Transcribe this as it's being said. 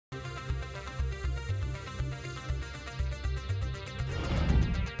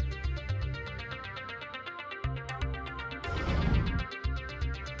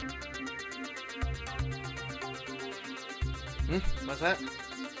What's that?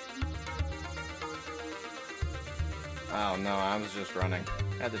 Oh no, I was just running.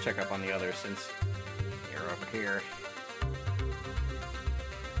 I had to check up on the others since you're over here.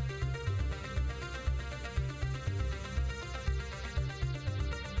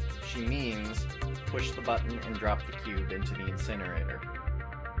 She means push the button and drop the cube into the incinerator.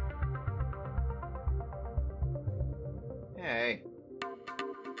 Hey.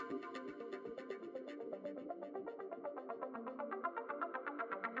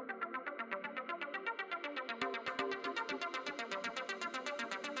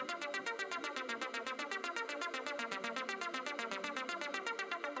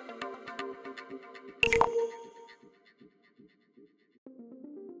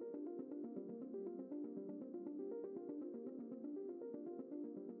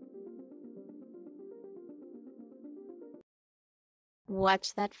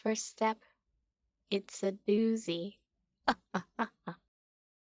 Watch that first step. It's a doozy. Oh,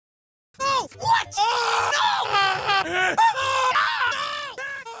 what? Oh, no!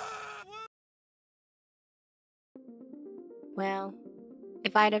 Well,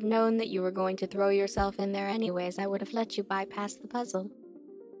 if I'd have known that you were going to throw yourself in there anyways, I would have let you bypass the puzzle.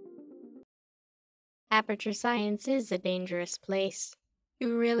 Aperture Science is a dangerous place.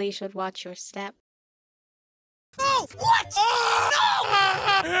 You really should watch your step. Oh, what? Oh, no!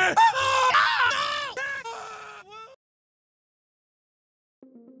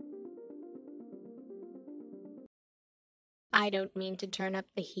 I don't mean to turn up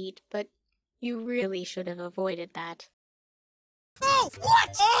the heat, but you really should have avoided that. Oh,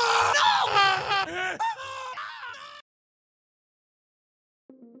 what? Oh, no!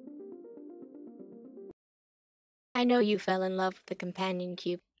 I know you fell in love with the companion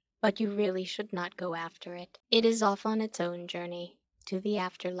cube, but you really should not go after it. It is off on its own journey to the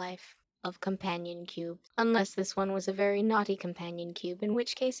afterlife of companion cubes. Unless this one was a very naughty companion cube, in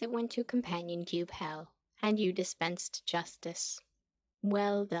which case it went to companion cube hell, and you dispensed justice.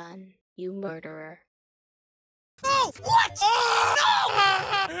 Well done, you murderer. Oh, what?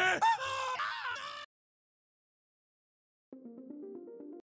 Oh, no!